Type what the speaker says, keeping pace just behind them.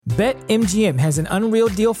BetMGM has an unreal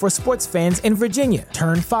deal for sports fans in Virginia.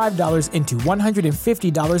 Turn $5 into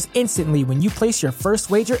 $150 instantly when you place your first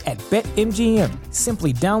wager at BetMGM.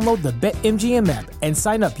 Simply download the BetMGM app and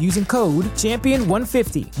sign up using code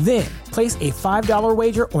Champion150. Then, place a $5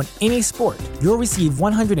 wager on any sport. You'll receive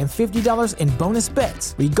 $150 in bonus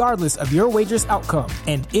bets, regardless of your wager's outcome.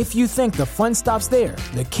 And if you think the fun stops there,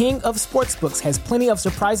 the King of Sportsbooks has plenty of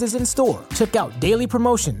surprises in store. Check out daily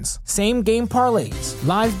promotions, same-game parlays,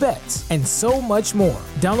 live bets, and so much more.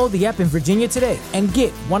 Download the app in Virginia today and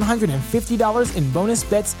get $150 in bonus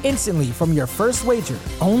bets instantly from your first wager.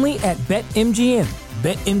 Only at BetMGM.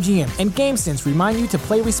 BetMGM and GameSense remind you to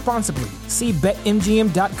play responsibly. See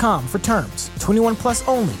BetMGM.com for terms. 21 plus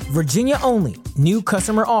only. Virginia only. New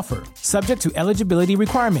customer offer. Subject to eligibility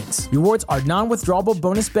requirements. Rewards are non-withdrawable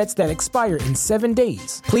bonus bets that expire in 7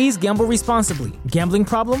 days. Please gamble responsibly. Gambling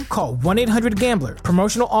problem? Call 1-800-GAMBLER.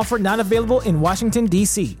 Promotional offer not available in Washington,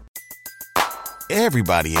 D.C.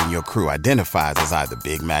 Everybody in your crew identifies as either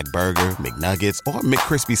Big Mac Burger, McNuggets, or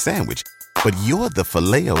McCrispy Sandwich. But you're the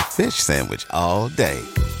Filet-O-Fish Sandwich all day.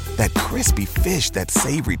 That crispy fish, that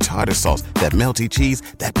savory tartar sauce, that melty cheese,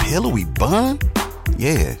 that pillowy bun.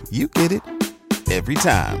 Yeah, you get it. Every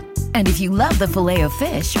time. And if you love the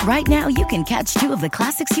Filet-O-Fish, right now you can catch two of the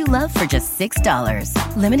classics you love for just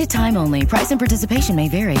 $6. Limited time only. Price and participation may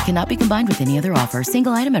vary. Cannot be combined with any other offer.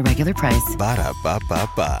 Single item at regular price.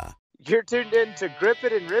 Ba-da-ba-ba-ba. You're tuned in to Grip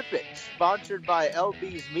It and Rip It, sponsored by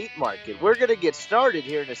LB's Meat Market. We're going to get started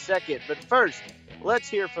here in a second, but first, let's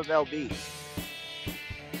hear from LB's.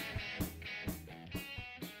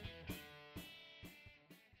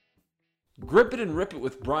 Grip It and Rip It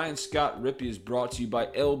with Brian Scott Rippey is brought to you by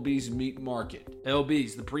LB's Meat Market.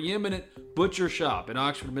 LB's, the preeminent butcher shop in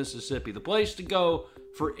Oxford, Mississippi, the place to go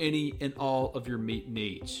for any and all of your meat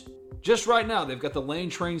needs. Just right now, they've got the Lane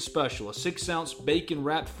Train Special, a 6-ounce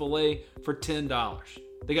bacon-wrapped filet for $10.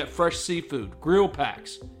 They got fresh seafood, grill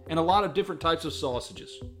packs, and a lot of different types of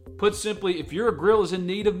sausages. Put simply, if your grill is in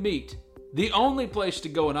need of meat, the only place to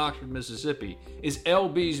go in Oxford, Mississippi is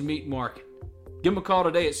LB's Meat Market. Give them a call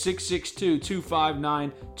today at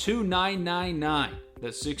 662-259-2999.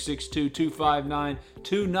 That's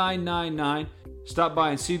 662-259-2999. Stop by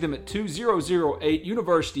and see them at 2008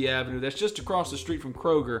 University Avenue. That's just across the street from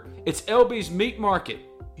Kroger. It's LB's Meat Market,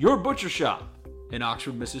 your butcher shop in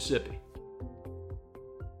Oxford, Mississippi.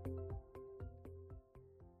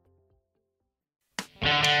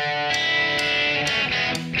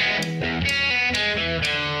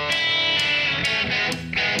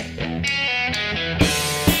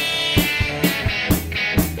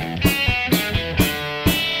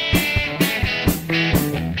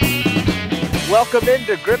 Welcome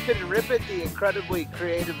into Grip It and Rip It, the incredibly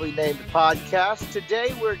creatively named podcast.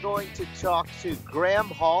 Today we're going to talk to Graham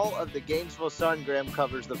Hall of the Gainesville Sun. Graham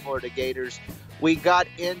covers the Florida Gators. We got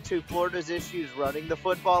into Florida's issues running the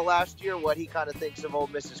football last year, what he kind of thinks of Ole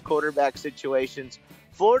Miss's quarterback situations,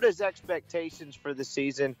 Florida's expectations for the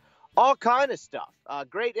season, all kind of stuff.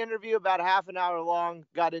 Great interview, about half an hour long.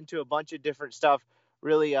 Got into a bunch of different stuff.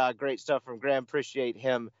 Really great stuff from Graham. Appreciate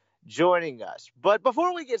him joining us. But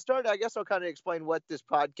before we get started, I guess I'll kind of explain what this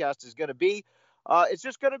podcast is going to be. It's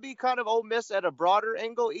just going to be kind of Ole Miss at a broader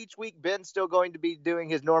angle. Each week, Ben's still going to be doing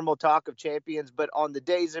his normal talk of champions, but on the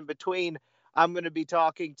days in between, I'm going to be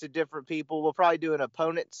talking to different people. We'll probably do an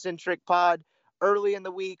opponent-centric pod early in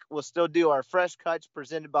the week. We'll still do our fresh cuts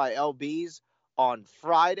presented by LB's on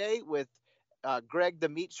Friday with Greg the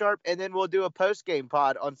Meat Sharp, and then we'll do a post-game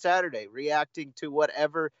pod on Saturday reacting to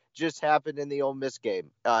whatever just happened in the Ole Miss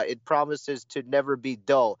game. It promises to never be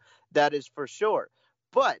dull. That is for sure.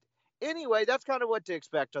 But anyway, that's kind of what to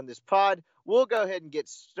expect on this pod. We'll go ahead and get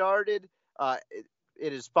started.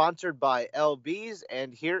 It is sponsored by LB's,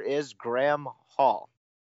 and here is Graham Hall.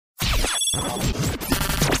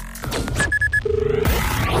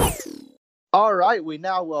 All right, we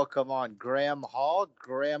now welcome on Graham Hall.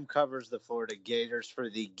 Graham covers the Florida Gators for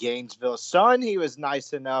the Gainesville Sun. He was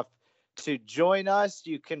nice enough to join us.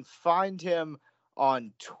 You can find him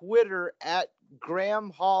on Twitter at Graham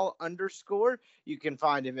Hall _. You can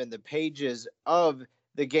find him in the pages of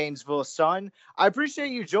the Gainesville Sun. I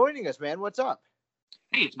appreciate you joining us, man. What's up?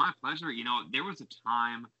 Hey, it's my pleasure. You know, there was a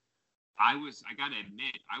time I got to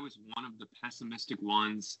admit, I was one of the pessimistic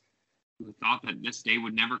ones who thought that this day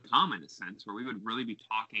would never come, in a sense, where we would really be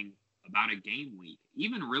talking about a game week.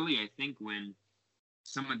 Even really, I think, when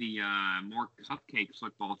some of the more cupcake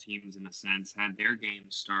football teams, in a sense, had their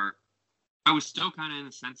games start, I was still kind of in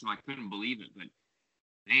the sense of I couldn't believe it. But,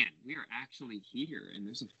 man, we are actually here, and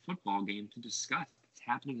there's a football game to discuss. It's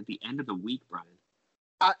happening at the end of the week, Brian.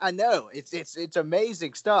 I know it's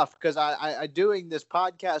amazing stuff because I doing this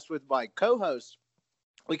podcast with my co-host.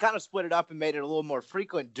 We kind of split it up and made it a little more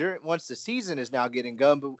frequent once the season is now getting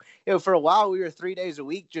going. But for a while we were 3 days a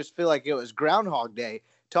week, just feel like it was Groundhog Day,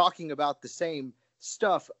 talking about the same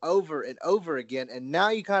stuff over and over again. And now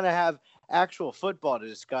you kind of have actual football to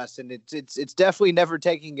discuss, and it's definitely never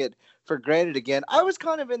taking it for granted again. I was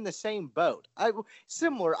kind of in the same boat. I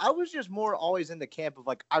was just more always in the camp of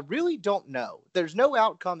like, I really don't know. There's no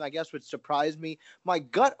outcome, I guess, would surprise me. My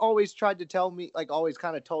gut always tried to tell me, like always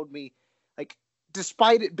kind of told me, like,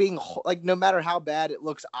 despite it being like, no matter how bad it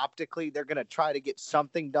looks optically, they're going to try to get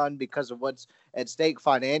something done because of what's at stake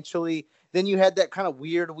financially. Then you had that kind of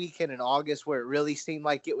weird weekend in August where it really seemed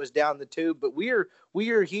like it was down the tube, but we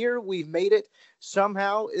are here. We've made it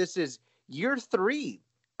somehow. This is year 3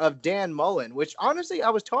 of Dan Mullen, which honestly, I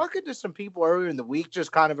was talking to some people earlier in the week,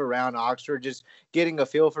 just kind of around Oxford, just getting a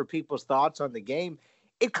feel for people's thoughts on the game.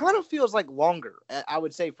 It kind of feels like longer, I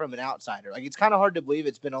would say, from an outsider. Like, it's kind of hard to believe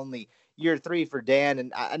it's been only year 3 for Dan.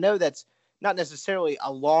 And I know that's not necessarily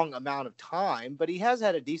a long amount of time, but he has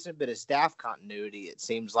had a decent bit of staff continuity, it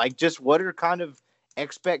seems like. Just what are kind of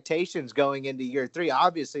expectations going into year 3?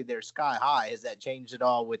 Obviously, they're sky high. Has that changed at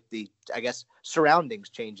all with the, I guess, surroundings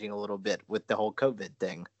changing a little bit with the whole COVID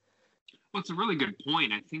thing? Well, it's a really good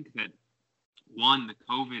point. I think that, one, the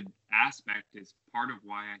COVID aspect is part of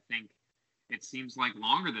why I think it seems like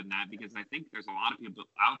longer than that, because I think there's a lot of people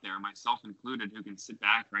out there, myself included, who can sit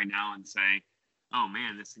back right now and say, oh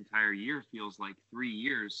man, this entire year feels like 3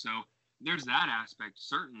 years. So there's that aspect,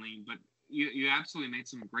 certainly, but you absolutely made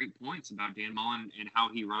some great points about Dan Mullen and how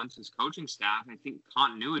he runs his coaching staff. I think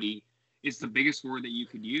continuity is the biggest word that you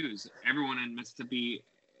could use. Everyone in Mississippi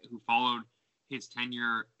who followed his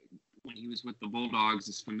tenure when he was with the Bulldogs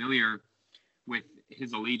is familiar with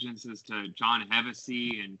his allegiances to John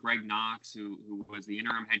Hevesy and Greg Knox, who was the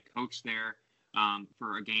interim head coach there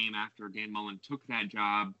for a game after Dan Mullen took that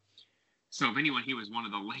job. So if anyone, he was one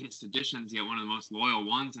of the latest additions, yet one of the most loyal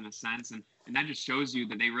ones in a sense. And that just shows you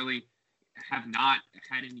that they really have not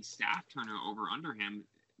had any staff turnover under him.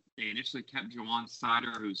 They initially kept Jawan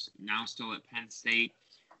Sider, who's now still at Penn State.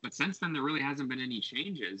 But since then, there really hasn't been any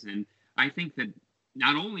changes. And I think that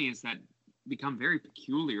not only is that become very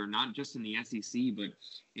peculiar, not just in the SEC, but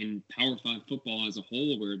in Power 5 football as a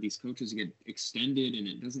whole, where these coaches get extended and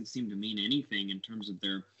it doesn't seem to mean anything in terms of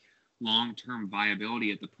their long-term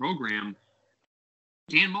viability at the program.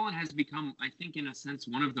 Dan Mullen has become, I think, in a sense,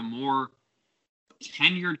 one of the more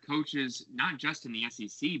tenured coaches, not just in the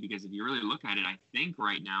SEC, because if you really look at it, I think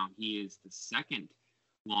right now he is the second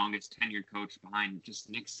longest tenured coach behind just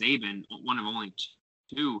Nick Saban, one of only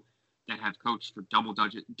 2 that have coached for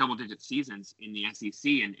double-digit seasons in the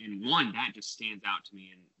SEC. And one, that just stands out to me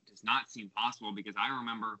and does not seem possible, because I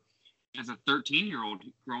remember as a 13-year-old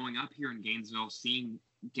growing up here in Gainesville, seeing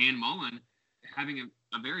Dan Mullen having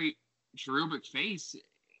a very cherubic face,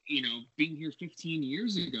 being here 15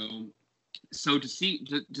 years ago. So to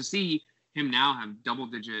see him now have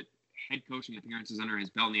double-digit head coaching appearances under his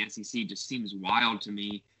belt in the SEC just seems wild to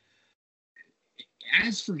me.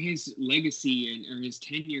 As for his legacy or his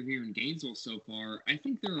tenure here in Gainesville so far, I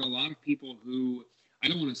think there are a lot of people who, I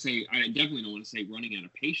definitely don't want to say running out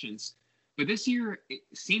of patience, but this year it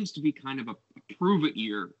seems to be kind of a prove-it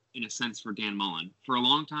year in a sense for Dan Mullen. For a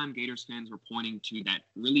long time, Gators fans were pointing to that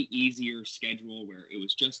really easier schedule where it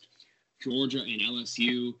was just Georgia and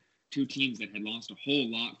LSU, 2 teams that had lost a whole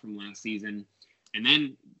lot from last season. And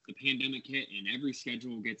then the pandemic hit and every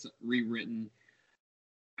schedule gets rewritten.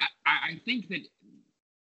 I think that,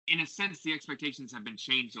 in a sense, the expectations have been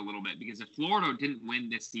changed a little bit, because if Florida didn't win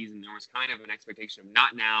this season, there was kind of an expectation of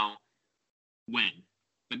not now, when.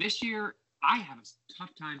 But this year, I have a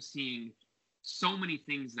tough time seeing so many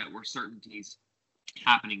things that were certainties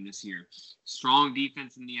happening this year. Strong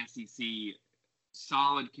defense in the SEC,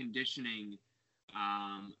 solid conditioning,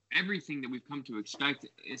 everything that we've come to expect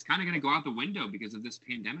is kind of going to go out the window because of this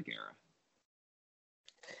pandemic era.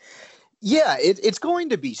 Yeah, it's going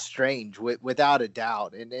to be strange without a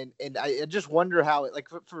doubt, and I just wonder how it, like,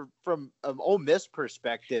 from an Ole Miss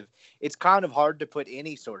perspective, it's kind of hard to put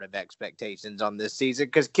any sort of expectations on this season,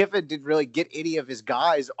 because Kiffin didn't really get any of his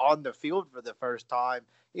guys on the field for the first time,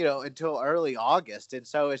 until early August, and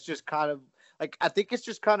so it's just kind of like, I think it's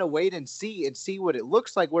just kind of wait and see what it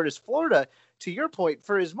looks like. Whereas Florida, to your point,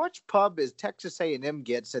 for as much pub as Texas A&M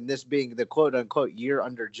gets, and this being the quote-unquote year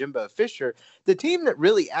under Jimbo Fisher, the team that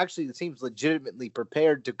really actually seems legitimately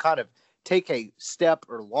prepared to kind of take a step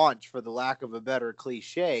or launch, for the lack of a better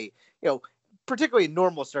cliche, particularly in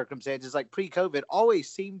normal circumstances like pre-COVID, always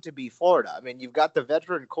seem to be Florida. I mean, you've got the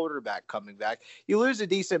veteran quarterback coming back. You lose a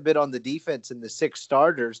decent bit on the defense in the 6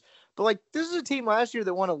 starters, but like this is a team last year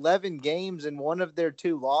that won 11 games, and one of their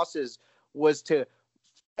 2 losses was to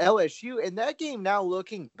LSU. And that game, now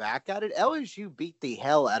looking back at it, LSU beat the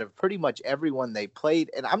hell out of pretty much everyone they played,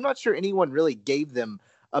 and I'm not sure anyone really gave them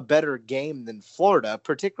a better game than Florida,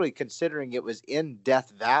 particularly considering it was in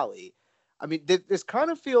Death Valley. I mean, this kind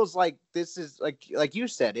of feels like this is like you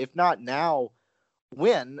said, if not now,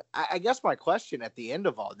 when? I guess my question at the end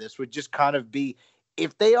of all this would just kind of be,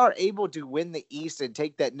 if they are able to win the East and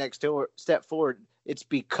take that next step forward, it's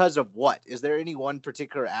because of what? Is there any one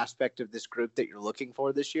particular aspect of this group that you're looking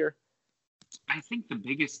for this year? I think the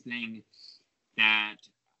biggest thing that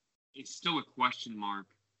is still a question mark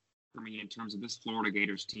for me in terms of this Florida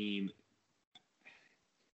Gators team,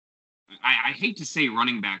 I hate to say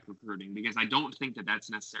running back recruiting, because I don't think that that's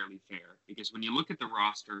necessarily fair. Because when you look at the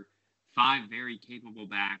roster, 5 very capable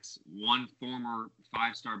backs, 1 former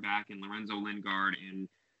 5-star back in Lorenzo Lingard, and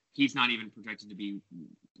he's not even projected to be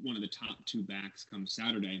one of the top 2 backs come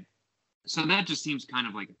Saturday. So that just seems kind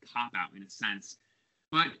of like a cop-out in a sense.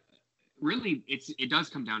 But really, it does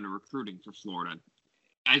come down to recruiting for Florida.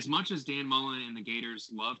 As much as Dan Mullen and the Gators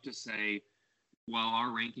love to say, well, our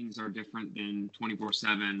rankings are different than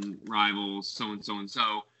 24/7 rivals, so-and-so and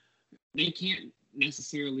so, they can't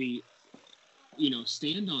necessarily,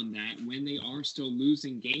 stand on that when they are still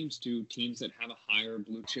losing games to teams that have a higher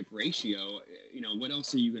blue chip ratio. What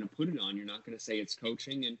else are you going to put it on? You're not going to say it's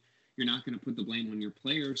coaching, and you're not going to put the blame on your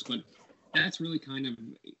players, but that's really kind of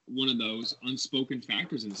one of those unspoken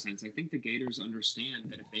factors in a sense. I think the Gators understand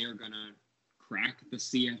that if they are going to crack the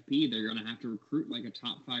CFP, they're going to have to recruit like a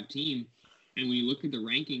top 5 team. And when you look at the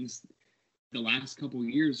rankings, the last couple of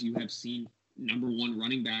years, you have seen number 1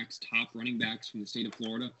 running backs, top running backs from the state of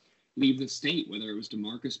Florida, leave the state, whether it was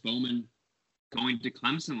DeMarcus Bowman going to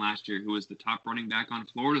Clemson last year, who was the top running back on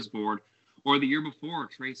Florida's board, or the year before,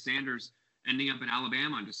 Trey Sanders ending up in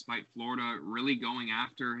Alabama, despite Florida really going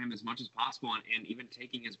after him as much as possible, and even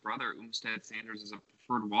taking his brother, Umstead Sanders, as a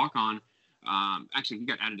preferred walk-on. Actually, he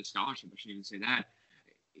got added to scholarship. I shouldn't even say that.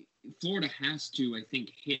 Florida has to, I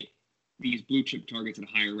think, hit these blue chip targets at a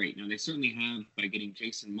higher rate. Now, they certainly have by getting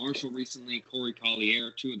Jason Marshall recently, Corey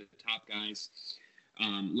Collier, 2 of the top guys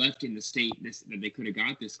left in the state that they could have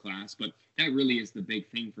got this class. But that really is the big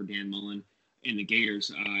thing for Dan Mullen and the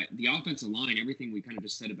Gators. The offensive line, everything we kind of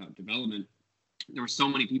just said about development, there were so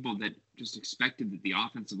many people that just expected that the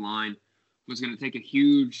offensive line was going to take a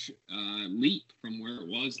huge leap from where it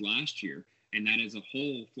was last year, and that as a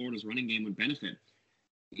whole, Florida's running game would benefit.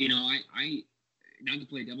 I not to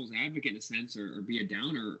play devil's advocate in a sense or be a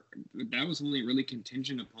downer, but that was only really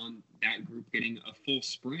contingent upon that group getting a full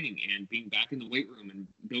spring and being back in the weight room and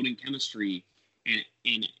building chemistry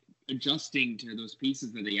and adjusting to those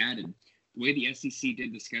pieces that they added. The way the SEC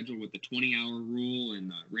did the schedule with the 20-hour rule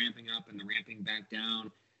and the ramping up and the ramping back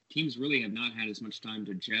down, teams really have not had as much time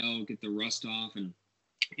to gel, get the rust off, and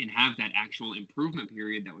have that actual improvement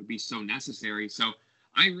period that would be so necessary. So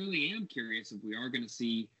I really am curious if we are going to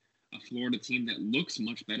see a Florida team that looks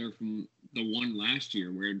much better from the one last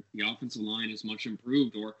year, where the offensive line is much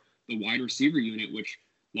improved, or the wide receiver unit, which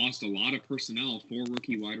lost a lot of personnel. 4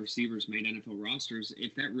 rookie wide receivers made NFL rosters.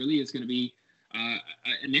 If that really is going to be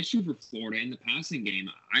an issue for Florida in the passing game,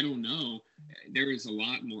 I don't know. There is a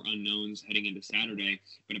lot more unknowns heading into Saturday.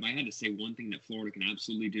 But if I had to say one thing that Florida can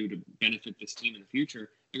absolutely do to benefit this team in the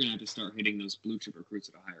future, they're going to have to start hitting those blue chip recruits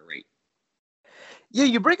at a higher rate. Yeah,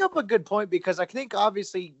 you bring up a good point, because I think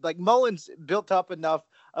obviously like Mullen's built up enough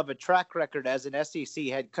of a track record as an SEC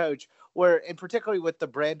head coach where, and particularly with the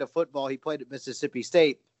brand of football he played at Mississippi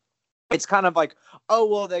State, it's kind of like, oh,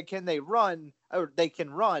 well, they can run,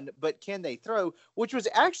 but can they throw? Which was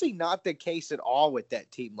actually not the case at all with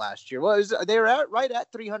that team last year. Well, they were right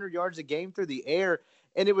at 300 yards a game through the air.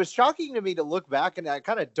 And it was shocking to me to look back and I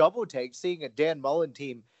kind of double take seeing a Dan Mullen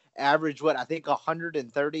team average,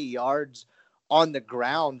 130 yards on the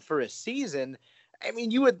ground for a season. I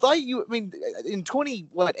mean, in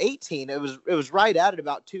 2018, it was right at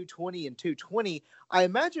about 220 and 220. I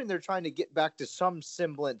imagine they're trying to get back to some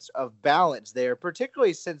semblance of balance there,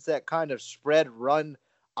 particularly since that kind of spread run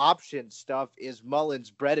option stuff is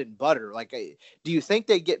Mullen's bread and butter. Do you think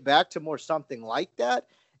they get back to more something like that?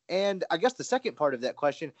 And I guess the second part of that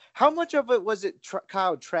question, how much of it was it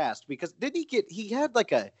Kyle Trask? Because he had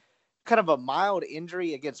like a kind of a mild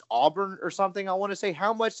injury against Auburn or something, I want to say.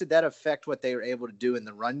 How much did that affect what they were able to do in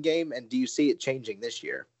the run game? And do you see it changing this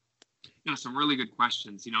year? Some really good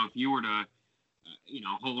questions. If you were to,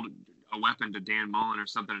 hold a weapon to Dan Mullen or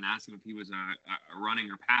something and ask him if he was a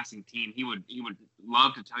running or passing team, he would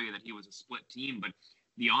love to tell you that he was a split team. But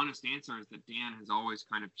the honest answer is that Dan has always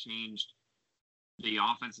kind of changed the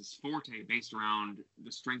offense's forte based around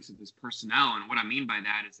the strengths of his personnel. And what I mean by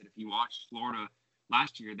that is that if you watched Florida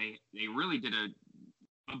last year, they really did a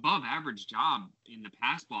above average job in the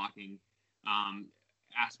pass blocking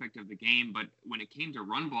aspect of the game. But when it came to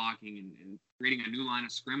run blocking and creating a new line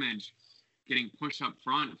of scrimmage, getting pushed up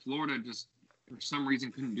front, Florida just for some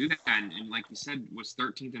reason couldn't do that. And like you said, was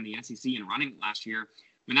 13th in the SEC in running last year.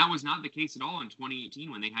 When that was not the case at all in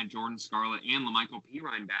 2018 when they had Jordan Scarlett and LaMichael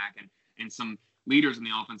Pirine back and some leaders in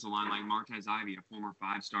the offensive line like Martez Ivey, a former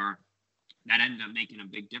 5-star, that ended up making a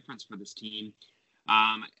big difference for this team.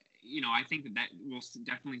 I think that we'll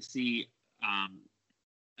definitely see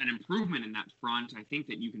an improvement in that front. I think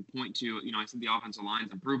that you can point to, I said the offensive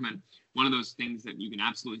line's improvement. One of those things that you can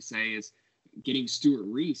absolutely say is getting Stuart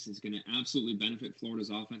Reese is going to absolutely benefit Florida's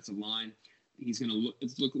offensive line. He's going to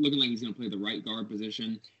it's looking like he's going to play the right guard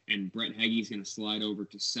position, and Brett Hegge's going to slide over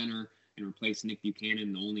to center and replace Nick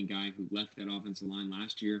Buchanan, the only guy who left that offensive line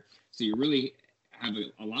last year. So you really have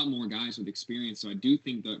a lot more guys with experience. So I do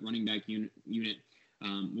think the running back unit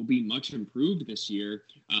will be much improved this year.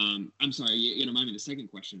 I'm sorry, you remind me of the second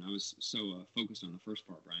question. I was so focused on the first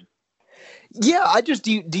part, Brian. Yeah, I just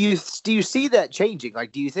do you see that changing?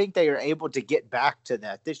 Like, do you think they are able to get back to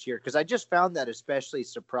that this year? Because I just found that especially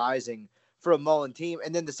surprising for a Mullen team.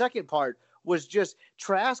 And then the second part was just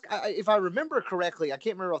Trask. If I remember correctly, I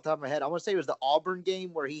can't remember off the top of my head. I want to say it was the Auburn game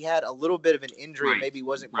where he had a little bit of an injury and maybe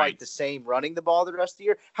wasn't quite the same running the ball the rest of the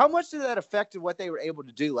year. How much did that affect what they were able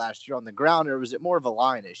to do last year on the ground, or was it more of a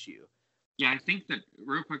line issue? Yeah, I think that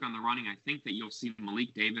real quick on the running, I think that you'll see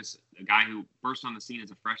Malik Davis, a guy who burst on the scene as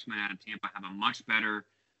a freshman out of Tampa, have a much better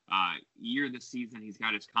year this season. He's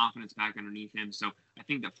got his confidence back underneath him. So I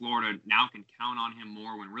think that Florida now can count on him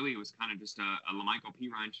more when really it was kind of just a LaMichael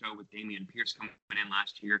Pirine show with Damian Pierce coming in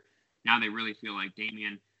last year. Now they really feel like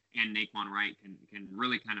Damian and Naquan Wright can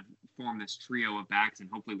really kind of form this trio of backs, and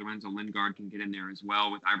hopefully Lorenzo Lingard can get in there as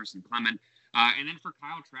well with Iverson Clement. And then for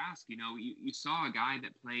Kyle Trask, you saw a guy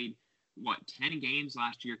that played 10 games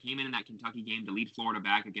last year, came in that Kentucky game to lead Florida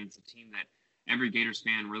back against a team that every Gators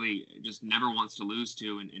fan really just never wants to lose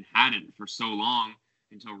to and hadn't for so long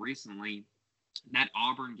until recently. That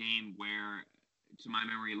Auburn game where, to my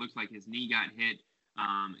memory, it looked like his knee got hit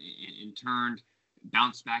and turned,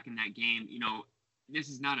 bounced back in that game. This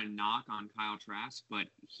is not a knock on Kyle Trask, but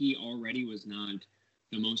he already was not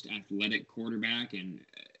the most athletic quarterback, and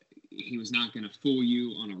he was not going to fool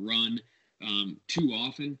you on a run too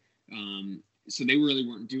often. So they really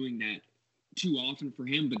weren't doing that too often for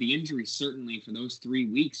him, but the injury certainly for those 3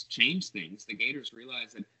 weeks changed things. The Gators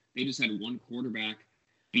realized that they just had one quarterback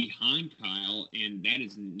behind Kyle, and that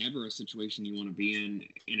is never a situation you want to be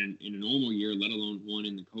in a normal year, let alone one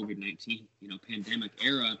in the COVID-19 pandemic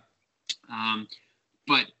era.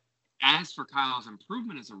 But as for Kyle's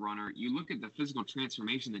improvement as a runner, you look at the physical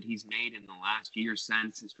transformation that he's made in the last year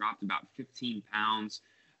since. He's dropped about 15 pounds.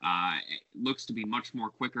 It looks to be much more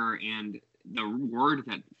quicker, and the word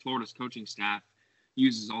that Florida's coaching staff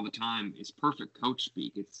uses all the time is perfect coach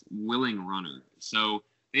speak. It's willing runner. So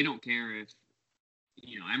they don't care if,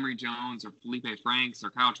 Emory Jones or Felipe Franks or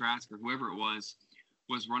Kyle Trask or whoever it was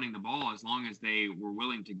running the ball. As long as they were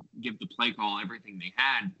willing to give the play call everything they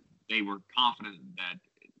had, they were confident that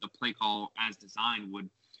the play call as designed would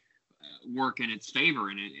work in its favor.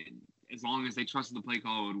 And as long as they trusted the play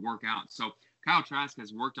call, it would work out. So Kyle Trask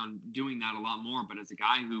has worked on doing that a lot more, but as a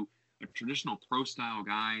guy a traditional pro-style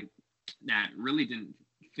guy that really didn't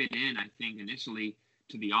fit in, I think, initially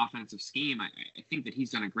to the offensive scheme, I think that he's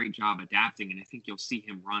done a great job adapting, and I think you'll see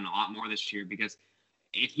him run a lot more this year, because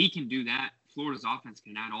if he can do that, Florida's offense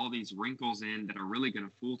can add all these wrinkles in that are really going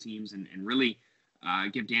to fool teams and really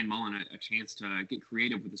give Dan Mullen a chance to get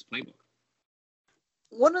creative with his playbook.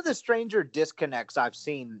 One of the stranger disconnects I've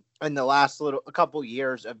seen in the last a couple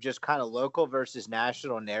years of just kind of local versus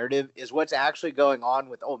national narrative is what's actually going on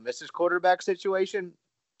with Ole Miss's quarterback situation.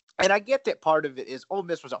 And I get that part of it is Ole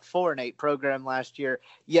Miss was a 4-8 program last year.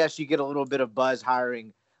 Yes, you get a little bit of buzz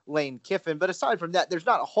hiring Lane Kiffin, but aside from that, there's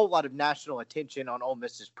not a whole lot of national attention on Ole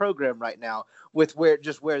Miss's program right now with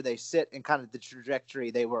where they sit and kind of the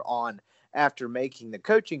trajectory they were on after making the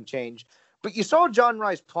coaching change. But you saw John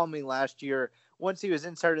Rice Plumbing last year. Once he was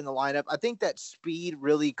inserted in the lineup, I think that speed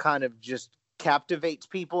really kind of just captivates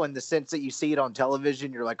people in the sense that you see it on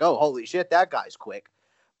television. You're like, oh, holy shit, that guy's quick.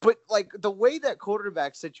 But like the way that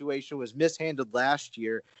quarterback situation was mishandled last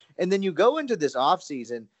year, and then you go into this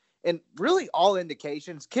offseason, and really all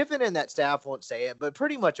indications, Kiffin and that staff won't say it, but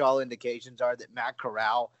pretty much all indications are that Matt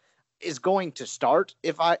Corral is going to start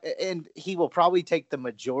and he will probably take the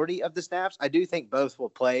majority of the snaps. I do think both will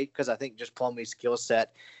play because I think just Plumlee's skill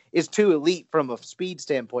set is too elite from a speed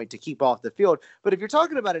standpoint to keep off the field. But if you're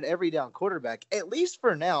talking about an every down quarterback, at least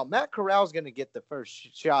for now, Matt Corral is going to get the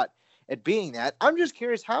first shot at being that. I'm just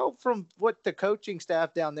curious how, from what the coaching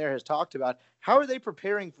staff down there has talked about, how are they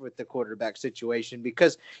preparing for the quarterback situation?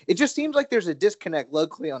 Because it just seems like there's a disconnect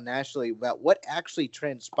locally and nationally about what actually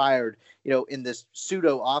transpired, in this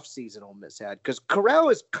pseudo offseason Ole Miss had. Because Corral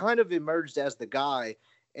has kind of emerged as the guy,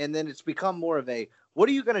 and then it's become more of a, what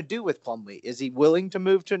are you going to do with Plumlee? Is he willing to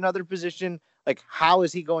move to another position? Like, how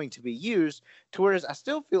is he going to be used? To whereas I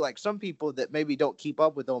still feel like some people that maybe don't keep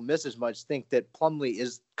up with Ole Miss as much think that Plumlee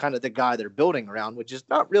is kind of the guy they're building around, which is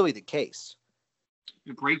not really the case.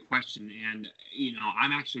 A great question. And,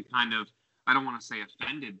 I'm actually kind of, I don't want to say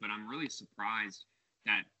offended, but I'm really surprised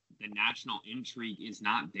that the national intrigue is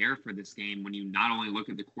not there for this game. When you not only look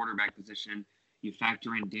at the quarterback position, you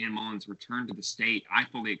factor in Dan Mullen's return to the state. I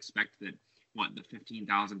fully expect that, the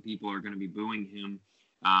 15,000 people are going to be booing him.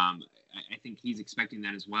 I think he's expecting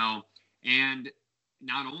that as well. And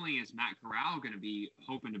not only is Matt Corral going to be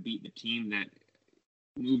hoping to beat the team that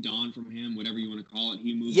moved on from him, whatever you want to call it.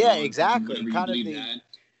 He moved on. Yeah, exactly. Kind of the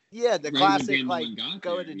right, classic,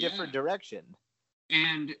 go in a different direction.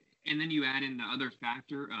 And then you add in the other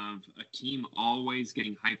factor of a team always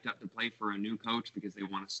getting hyped up to play for a new coach because they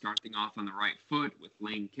want to start things off on the right foot with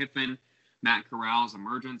Lane Kiffin, Matt Corral's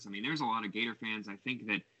emergence. I mean, there's a lot of Gator fans, I think,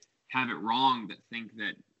 that have it wrong, that think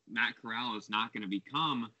that Matt Corral is not going to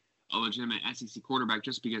become a legitimate SEC quarterback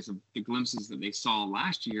just because of the glimpses that they saw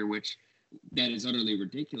last year, which that is utterly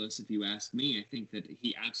ridiculous if you ask me. I think that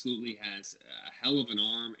he absolutely has a hell of an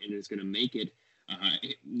arm and is going to make it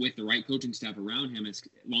with the right coaching staff around him as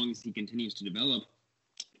long as he continues to develop.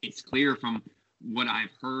 It's clear from what I've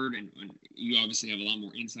heard, and you obviously have a lot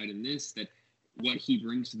more insight in this, that what he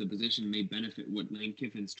brings to the position may benefit what Lane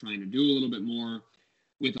Kiffin's trying to do a little bit more.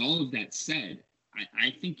 With all of that said,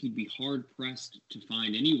 I think you'd be hard-pressed to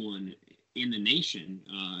find anyone in the nation,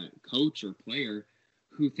 coach or player,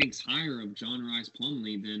 who thinks higher of John Rice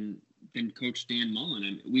Plumlee than Coach Dan Mullen.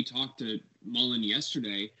 And we talked to Mullen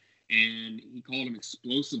yesterday, and he called him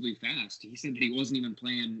explosively fast. He said that he wasn't even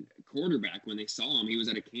playing quarterback when they saw him. He was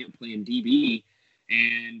at a camp playing DB.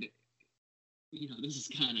 And, this is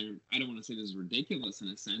kind of, I don't want to say this is ridiculous in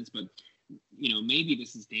a sense, but, maybe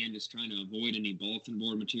this is Dan just trying to avoid any bulletin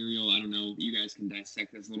board material. I don't know. You guys can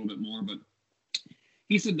dissect this a little bit more, but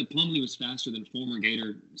he said that Plumlee was faster than former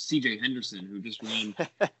Gator C.J. Henderson, who just ran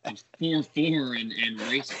a 4.4 and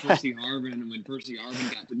raced Percy Harvin when Percy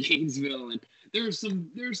Harvin got to Gainesville. And there's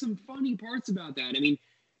some funny parts about that. I mean,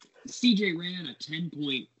 C.J. ran a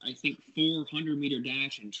 400-meter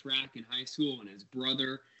dash in track in high school, and his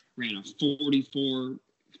brother ran a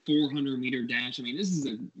 400-meter dash. I mean, this is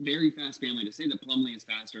a very fast family. To say that Plumlee is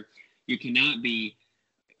faster, you cannot be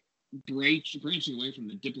branching away from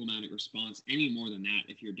the diplomatic response any more than that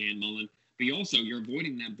if you're Dan Mullen. But you're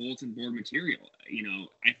avoiding that bulletin board material.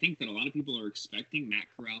 I think that a lot of people are expecting Matt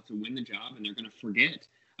Corral to win the job, and they're going to forget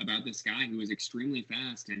about this guy who is extremely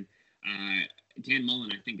fast. And Dan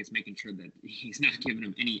Mullen, I think, is making sure that he's not giving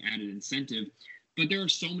him any added incentive. But there are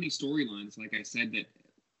so many storylines, like I said, that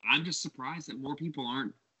I'm just surprised that more people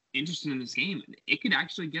aren't interested in this game. It could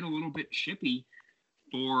actually get a little bit shippy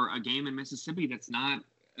for a game in Mississippi that's not,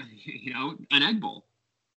 an Egg Bowl.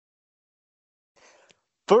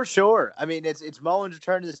 For sure. I mean, it's Mullen's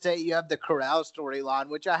return to the state. You have the Corral storyline,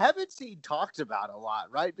 which I haven't seen talked about a lot,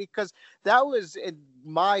 right? Because that was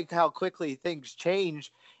how quickly things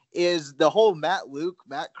change is the whole Matt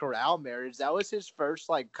Corral marriage. That was his first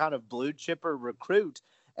kind of blue chipper recruit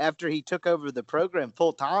after he took over the program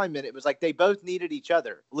full time. And it was like they both needed each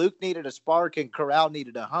other. Luke needed a spark and Corral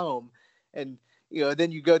needed a home. And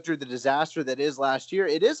then you go through the disaster that is last year.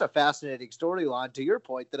 It is a fascinating storyline, to your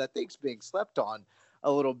point, that I think is being slept on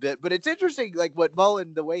a little bit. But it's interesting, what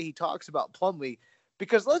Mullen, the way he talks about Plumlee,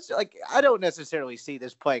 because I don't necessarily see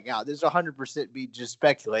this playing out. This is 100% me just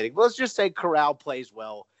speculating. But let's just say Corral plays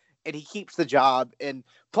well and he keeps the job. And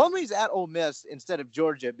Plumlee's at Ole Miss instead of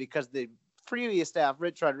Georgia because the previous staff,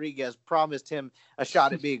 Rich Rodriguez, promised him a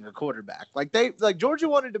shot at being a quarterback. Georgia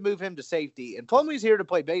wanted to move him to safety, and Plumlee's here to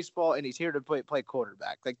play baseball, and he's here to play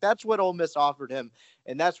quarterback. That's what Ole Miss offered him,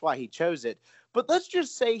 and that's why he chose it. But let's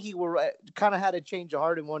just say he kind of had a change of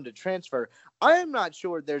heart and wanted to transfer. I am not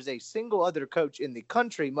sure there's a single other coach in the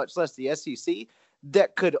country, much less the SEC,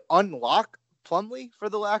 that could unlock Plumlee, for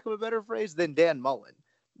the lack of a better phrase, than Dan Mullen.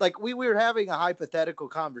 We were having a hypothetical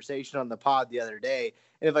conversation on the pod the other day.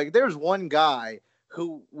 And if there's one guy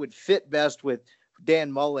who would fit best with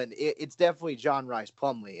Dan Mullen, it's definitely John Rice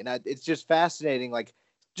Plumlee. And it's just fascinating, like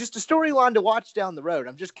just a storyline to watch down the road.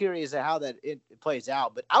 I'm just curious at how it plays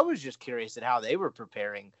out. But I was just curious at how they were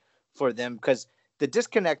preparing for them, because the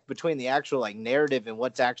disconnect between the actual like narrative and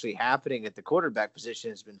what's actually happening at the quarterback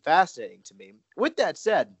position has been fascinating to me. With that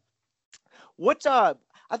said,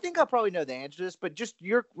 I think I probably know the answer to this, but just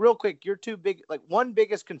your two big, like one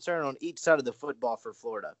biggest concern on each side of the football for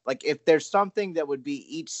Florida. Like if there's something that would be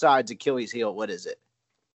each side's Achilles heel, what is it?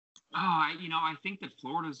 I think that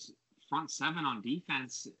Florida's front seven on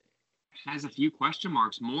defense has a few question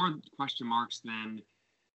marks, more question marks than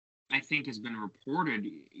I think has been reported.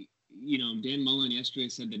 Dan Mullen yesterday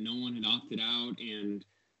said that no one had opted out, and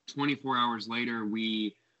 24 hours later,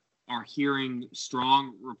 we are hearing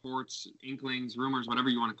strong reports, inklings, rumors, whatever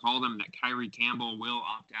you want to call them, that Kyrie Campbell will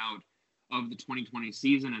opt out of the 2020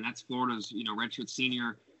 season, and that's Florida's, redshirt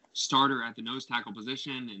senior starter at the nose tackle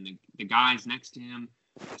position, and the guys next to him,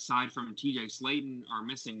 aside from TJ Slayton, are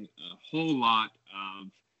missing a whole lot of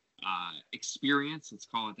experience, let's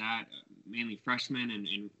call it that, mainly freshmen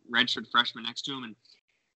and redshirt freshmen next to him. And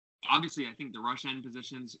obviously, I think the rush end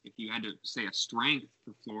positions, if you had to say a strength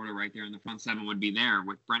for Florida right there in the front seven, would be there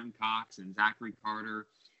with Brenton Cox and Zachary Carter,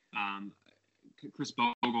 Chris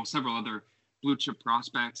Bogle, several other blue chip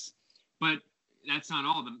prospects. But that's not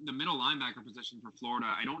all. The middle linebacker position for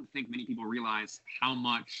Florida, I don't think many people realize how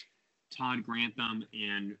much Todd Grantham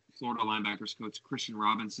and Florida linebackers coach Christian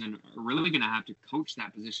Robinson are really going to have to coach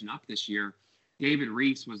that position up this year. David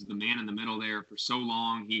Reese was the man in the middle there for so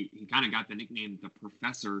long. He kind of got the nickname the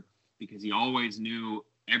Professor because he always knew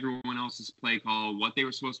everyone else's play call, what they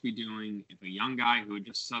were supposed to be doing. If a young guy who had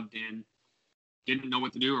just subbed in didn't know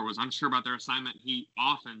what to do or was unsure about their assignment, he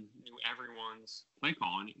often knew everyone's play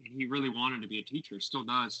call, and he really wanted to be a teacher, still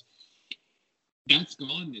does. That's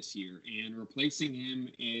gone this year, and replacing him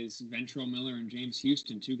is Ventrell Miller and James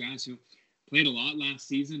Houston, two guys who played a lot last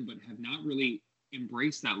season but have not really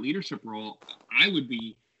embraced that leadership role. I would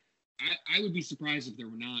be surprised if there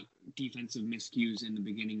were not defensive miscues in the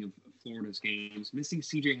beginning of Florida's games. Missing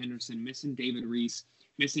C.J. Henderson, missing David Reese,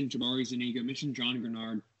 missing Jabari Zuniga, missing John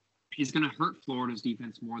Grenard is going to hurt Florida's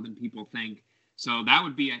defense more than people think. So that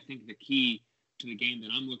would be, I think, the key to the game that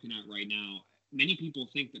I'm looking at right now. Many people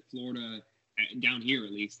think that Florida, down here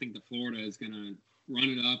at least, think that Florida is going to run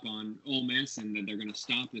it up on Ole Miss and that they're going to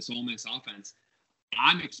stop this Ole Miss offense.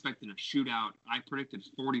 I'm expecting a shootout. I predicted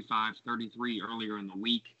 45-33 earlier in the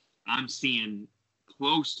week. I'm seeing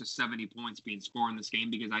close to 70 points being scored in this game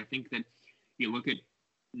because I think that you look at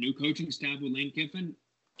new coaching staff with Lane Kiffin,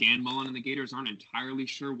 Dan Mullen and the Gators aren't entirely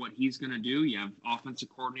sure what he's going to do. You have offensive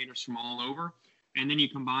coordinators from all over. And then you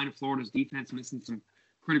combine Florida's defense missing some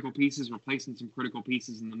critical pieces, replacing some critical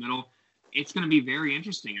pieces in the middle. It's going to be very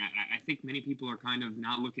interesting. I think many people are kind of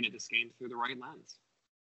not looking at this game through the right lens.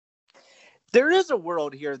 There is a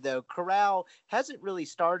world here, though. Corral hasn't really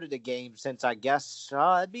started a game since, I guess,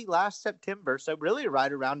 it'd be last September. So really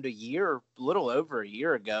right around a year, a little over a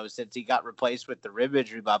year ago since he got replaced with the rib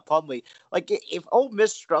injury by Plumlee. Like, if Ole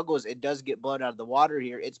Miss struggles and does get blown out of the water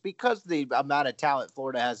here, it's because the amount of talent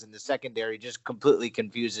Florida has in the secondary just completely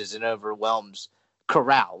confuses and overwhelms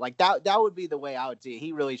Corral. Like, that would be the way I would see it.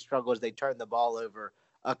 He really struggles. They turn the ball over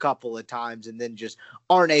a couple of times and then just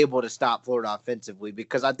aren't able to stop Florida offensively,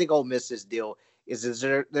 because I think Ole Miss's deal is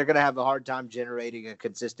they're going to have a hard time generating a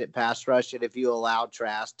consistent pass rush. And if you allow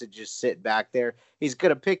Trask to just sit back there, he's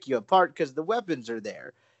going to pick you apart because the weapons are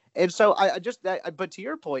there. And so but to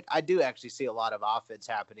your point, I do actually see a lot of offense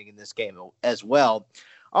happening in this game as well.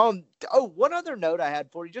 One other note I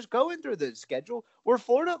had for you, just going through the schedule, were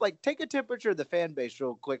Florida, like, take a temperature of the fan base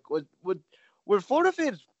real quick. Were Florida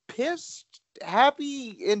fans pissed,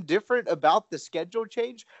 happy, indifferent about the schedule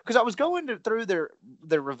change? Because I was going through their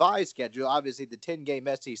revised schedule, obviously the 10-game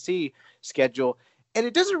SEC schedule, and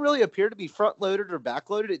it doesn't really appear to be front-loaded or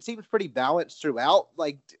back-loaded. It seems pretty balanced throughout.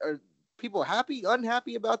 Like, are people happy,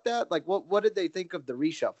 unhappy about that? Like, what did they think of the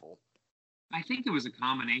reshuffle? I think it was a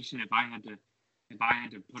combination, if I had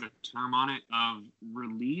to put a term on it, of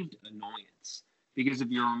relieved annoyance. Because if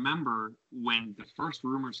you remember, when the first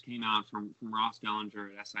rumors came out from Ross Dellinger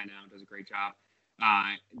at SI Now, does a great job,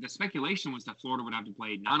 the speculation was that Florida would have to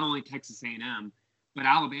play not only Texas A&M, but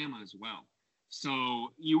Alabama as well.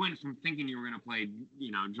 So you went from thinking you were going to play,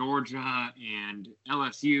 Georgia and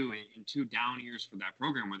LSU in two down years for that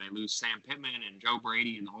program where they lose Sam Pittman and Joe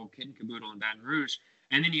Brady and the whole kit and caboodle in Baton Rouge.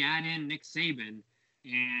 And then you add in Nick Saban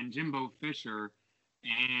and Jimbo Fisher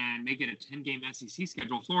and make it a 10-game SEC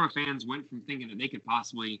schedule. Florida fans went from thinking that they could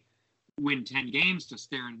possibly win 10 games to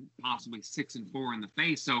staring possibly 6-4 in the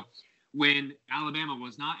face. So when Alabama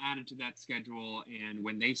was not added to that schedule, and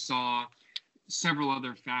when they saw several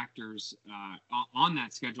other factors on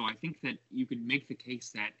that schedule, I think that you could make the case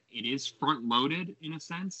that it is front-loaded in a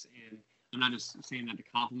sense. And I'm not just saying that to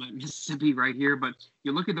compliment Mississippi right here, but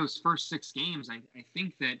you look at those first 6 games, I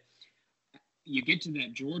think that you get to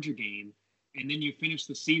that Georgia game, and then you finish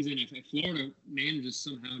the season. If Florida manages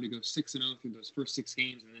somehow to go 6-0 through those first 6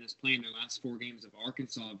 games, and then is playing their last 4 games of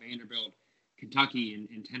Arkansas, Vanderbilt, Kentucky,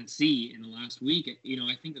 and Tennessee in the last week,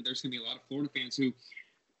 I think that there's going to be a lot of Florida fans who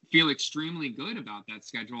feel extremely good about that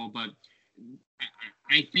schedule. But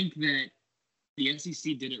I think that the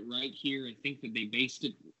SEC did it right here. I think that they based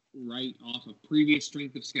it right off of previous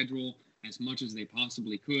strength of schedule as much as they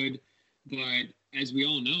possibly could. But as we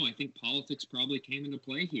all know, I think politics probably came into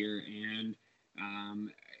play here, and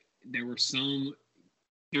there were some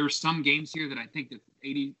games here that I think that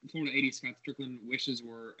Florida 80 Scott Strickland wishes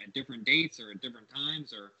were at different dates or at different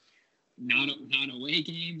times, or not away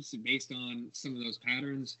games based on some of those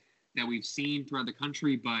patterns that we've seen throughout the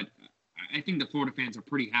country. But I think the Florida fans are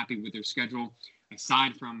pretty happy with their schedule,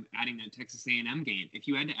 aside from adding that Texas A&M game. If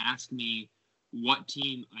you had to ask me what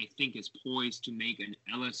team I think is poised to make an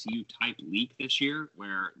LSU-type leap this year,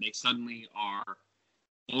 where they suddenly are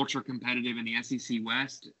ultra competitive in the SEC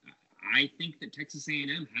West, I think that Texas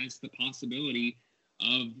A&M has the possibility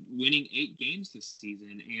of winning 8 games this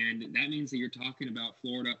season. And that means that you're talking about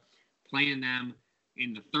Florida playing them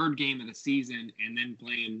in the 3rd game of the season and then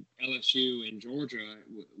playing LSU and Georgia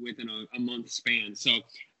within a month span. So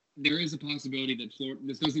there is a possibility that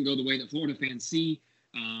this doesn't go the way that Florida fans see.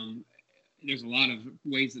 There's a lot of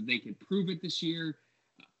ways that they could prove it this year.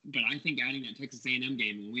 But I think adding that Texas A&M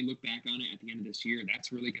game, when we look back on it at the end of this year,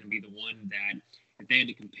 that's really going to be the one that, if they had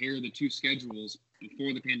to compare the 2 schedules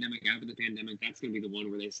before the pandemic, after the pandemic, that's going to be the one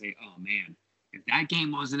where they say, oh, man, if that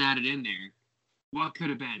game wasn't added in there, what could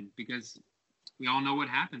have been? Because we all know what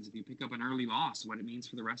happens if you pick up an early loss, what it means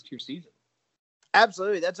for the rest of your season.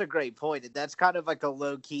 Absolutely. That's a great point. And that's kind of like a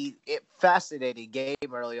low-key, fascinating game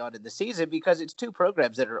early on in the season, because it's 2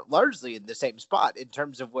 programs that are largely in the same spot in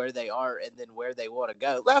terms of where they are and then where they want to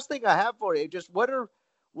go. Last thing I have for you, just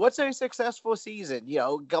what's a successful season?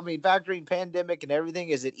 Factoring pandemic and everything,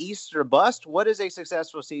 is it East or bust? What is a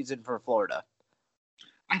successful season for Florida?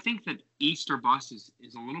 I think that East or bust is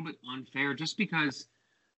a little bit unfair, just because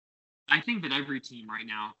I think that every team right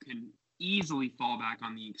now can easily fall back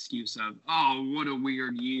on the excuse of, oh, what a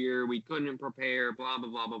weird year, we couldn't prepare, blah, blah,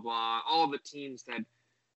 blah, blah, blah. All the teams that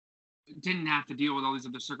didn't have to deal with all these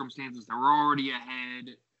other circumstances, that were already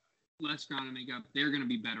ahead, less ground to make up, they're going to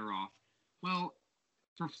be better off. Well,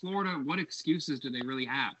 for Florida, what excuses do they really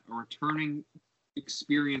have? A returning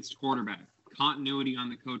experienced quarterback, continuity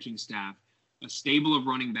on the coaching staff, a stable of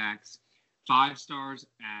running backs, 5 stars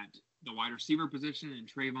at the wide receiver position and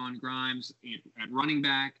Trayvon Grimes at running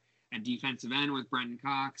back, at defensive end with Brenton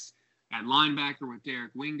Cox, at linebacker with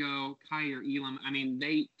Derek Wingo, Kyer Elam. I mean,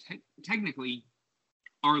 they technically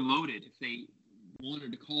are loaded, if they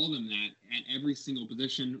wanted to call them that, at every single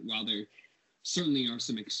position. While there certainly are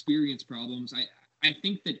some experience problems, I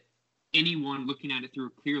think that anyone looking at it through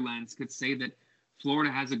a clear lens could say that Florida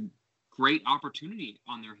has a great opportunity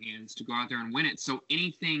on their hands to go out there and win it. So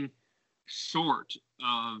anything short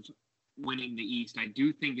of winning the East, I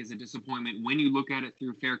do think, is a disappointment when you look at it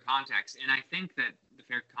through fair context. And I think that the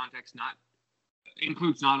fair context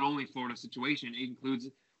includes not only Florida's situation, it includes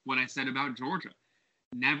what I said about Georgia.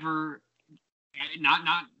 Never,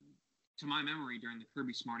 not to my memory during the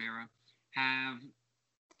Kirby Smart era, have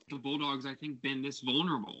the Bulldogs, I think, been this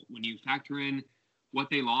vulnerable. When you factor in what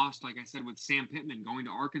they lost, like I said, with Sam Pittman going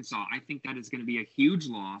to Arkansas, I think that is going to be a huge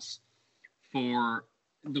loss for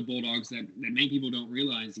the Bulldogs that many people don't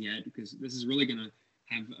realize yet, because this is really going to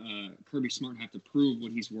have Kirby Smart have to prove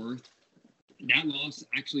what he's worth. That loss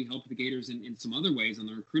actually helped the Gators in some other ways on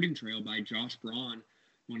the recruiting trail by Josh Braun,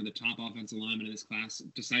 one of the top offensive linemen in this class,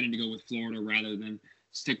 deciding to go with Florida rather than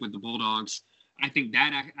stick with the Bulldogs. I think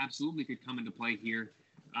that absolutely could come into play here.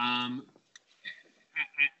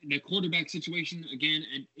 The quarterback situation, again,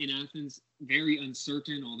 in Athens, very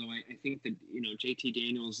uncertain, although I think that, JT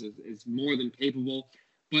Daniels is more than capable.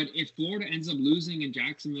 But if Florida ends up losing in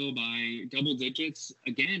Jacksonville by double digits,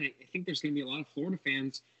 again, I think there's going to be a lot of Florida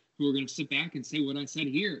fans who are going to sit back and say what I said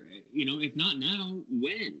here. If not now,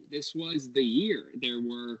 when? This was the year. There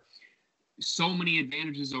were so many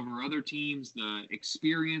advantages over other teams, the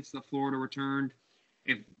experience that Florida returned.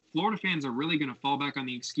 If Florida fans are really going to fall back on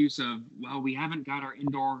the excuse of, well, we haven't got our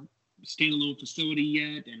indoor standalone facility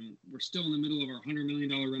yet, and we're still in the middle of our $100 million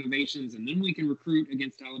renovations, and then we can recruit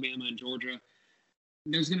against Alabama and Georgia,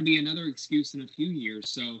 there's going to be another excuse in a few years.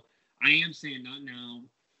 So I am saying not now,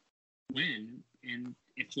 when. And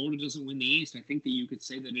if Florida doesn't win the East, I think that you could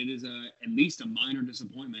say that it is at least a minor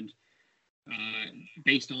disappointment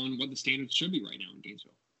based on what the standards should be right now in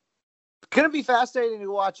Gainesville. Going to be fascinating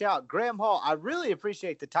to watch out. Graham Hall, I really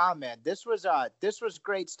appreciate the time, man. This was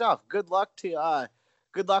great stuff. Good luck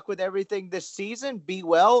with everything this season. Be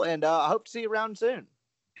well, and I hope to see you around soon.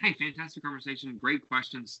 Hey, fantastic conversation. Great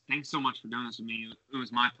questions. Thanks so much for doing this with me. It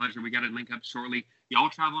was my pleasure. We got to link up shortly. Y'all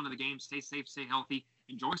travel into the game. Stay safe, stay healthy.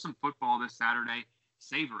 Enjoy some football this Saturday.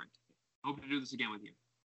 Savor it. Hope to do this again with you.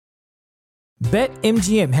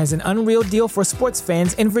 BetMGM has an unreal deal for sports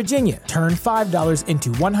fans in Virginia. Turn $5 into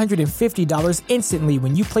 $150 instantly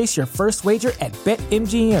when you place your first wager at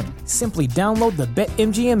BetMGM. Simply download the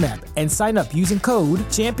BetMGM app and sign up using code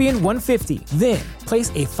Champion150. Then, place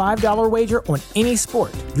a $5 wager on any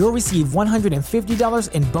sport. You'll receive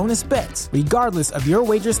 $150 in bonus bets, regardless of your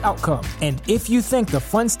wager's outcome. And if you think the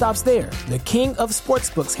fun stops there, the king of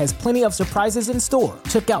sportsbooks has plenty of surprises in store.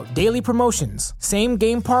 Check out daily promotions,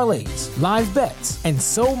 same-game parlays, live bets, and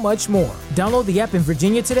so much more. Download the app in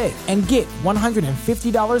Virginia today and get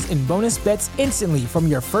 $150 in bonus bets instantly from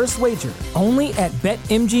your first wager. Only at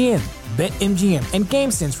BetMGM. BetMGM and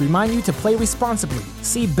GameSense remind you to play responsibly.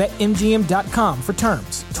 See BetMGM.com for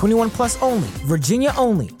terms. 21 plus only. Virginia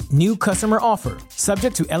only. New customer offer.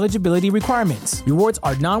 Subject to eligibility requirements. Rewards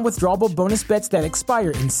are non-withdrawable bonus bets that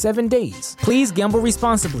expire in 7 days. Please gamble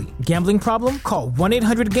responsibly. Gambling problem? Call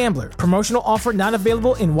 1-800-GAMBLER. Promotional offer not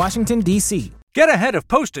available in Washington, D.C. Get ahead of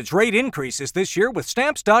postage rate increases this year with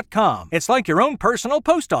Stamps.com. It's like your own personal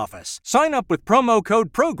post office. Sign up with promo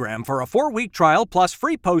code PROGRAM for a 4-week trial plus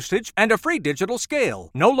free postage and a free digital scale.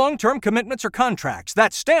 No long-term commitments or contracts.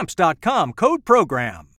 That's Stamps.com, code PROGRAM.